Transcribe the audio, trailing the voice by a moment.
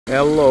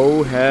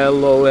Hello,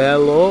 hello,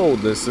 hello.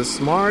 This is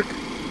Mark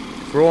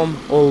from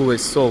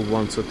Always Sold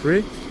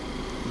 123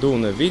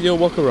 doing a video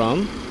walk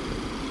around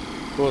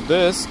for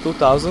this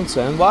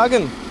 2010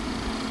 wagon,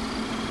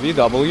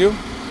 VW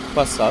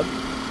Passat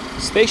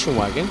station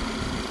wagon,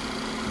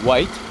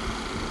 white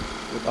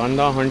with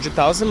under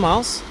 100,000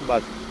 miles,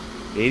 about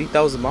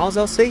 80,000 miles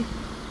I'll say.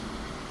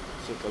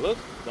 Take a look.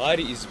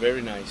 Body is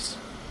very nice.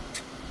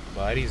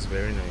 Body is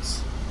very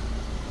nice.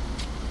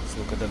 Let's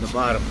look at the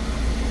bottom.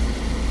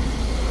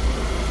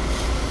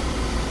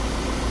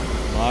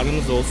 Bottom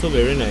is also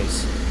very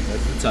nice.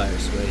 That's the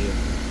tires right here.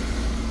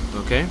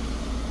 Okay.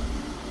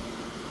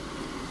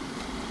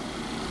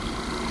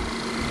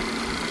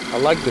 I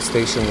like the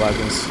station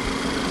wagons.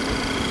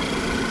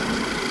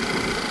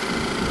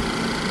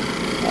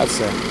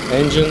 That's an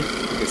engine.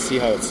 You can see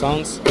how it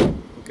sounds.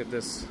 Look at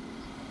this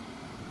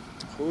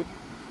hood.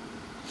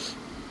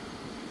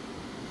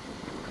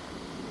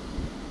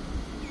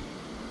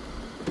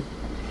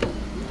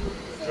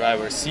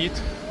 Driver's seat.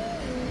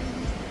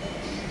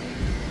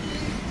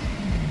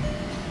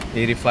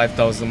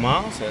 85,000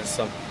 miles. Has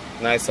some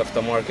nice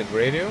aftermarket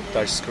radio,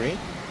 touch screen.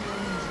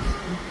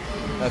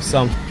 Have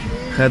some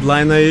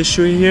headliner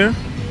issue in here.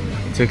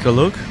 Take a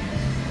look.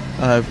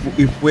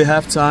 If we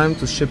have time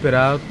to ship it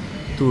out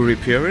to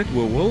repair it,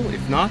 we will.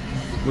 If not,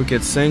 we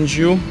can send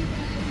you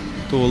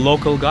to a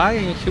local guy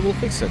and he will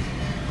fix it.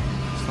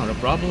 It's not a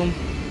problem.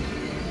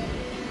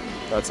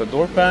 That's a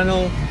door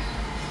panel.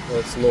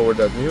 Let's lower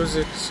that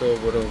music so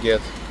we don't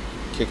get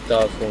kicked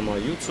out from our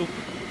YouTube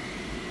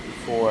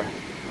for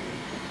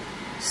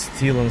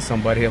stealing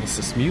somebody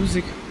else's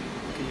music,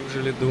 like I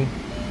usually do.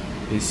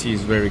 AC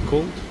is very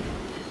cold.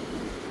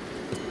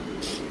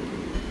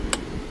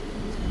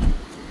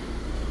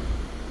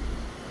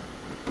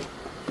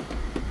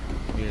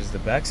 Here's the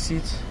back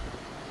seat,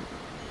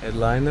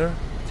 headliner.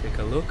 Take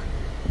a look.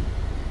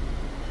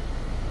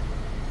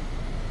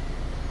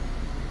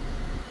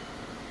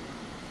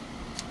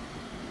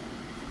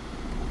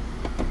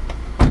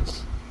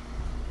 Let's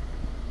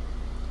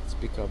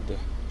pick up the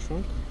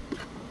trunk.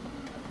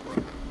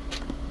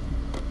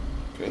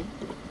 Okay.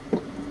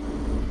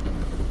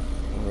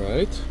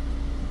 Alright.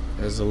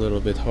 Has a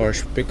little bit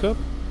harsh pickup.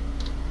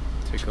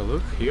 Take a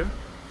look here.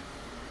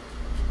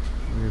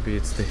 Maybe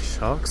it's the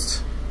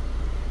shocks.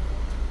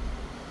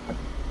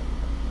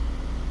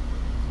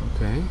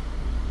 Okay.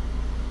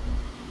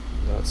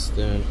 That's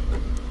the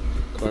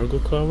cargo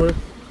cover.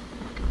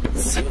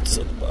 Let's see what's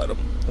at the bottom.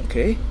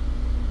 Okay.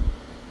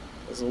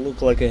 Doesn't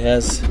look like it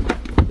has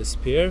the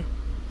spare.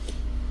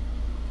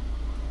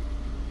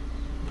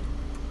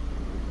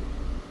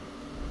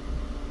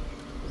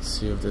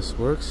 See if this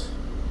works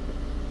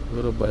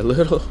little by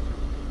little,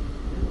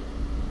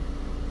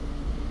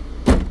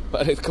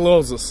 but it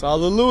closes.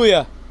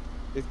 Hallelujah,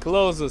 it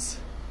closes.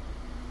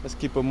 Let's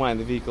keep in mind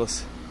the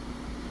vehicle's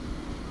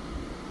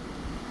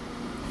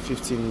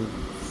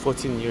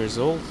 14 years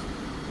old.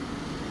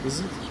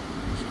 Is it?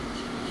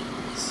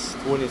 It's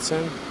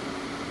 2010,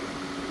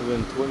 we're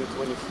in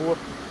 2024.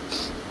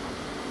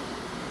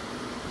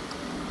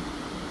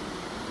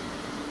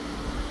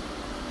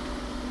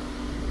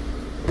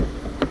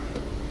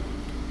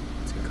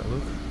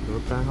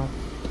 Door panel.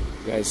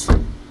 Guys,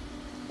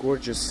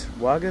 gorgeous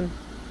wagon.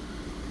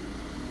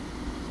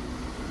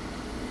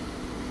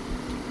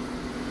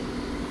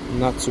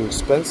 Not too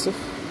expensive.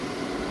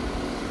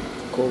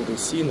 Cold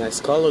AC, nice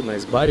color,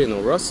 nice body,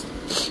 no rust.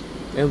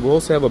 And we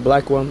also have a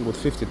black one with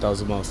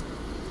 50,000 miles.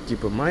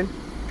 Keep in mind,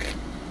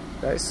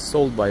 guys,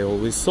 sold by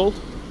Always Sold.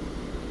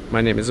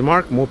 My name is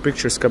Mark. More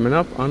pictures coming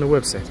up on the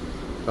website.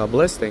 God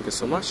bless. Thank you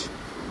so much.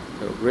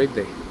 Have a great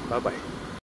day. Bye bye.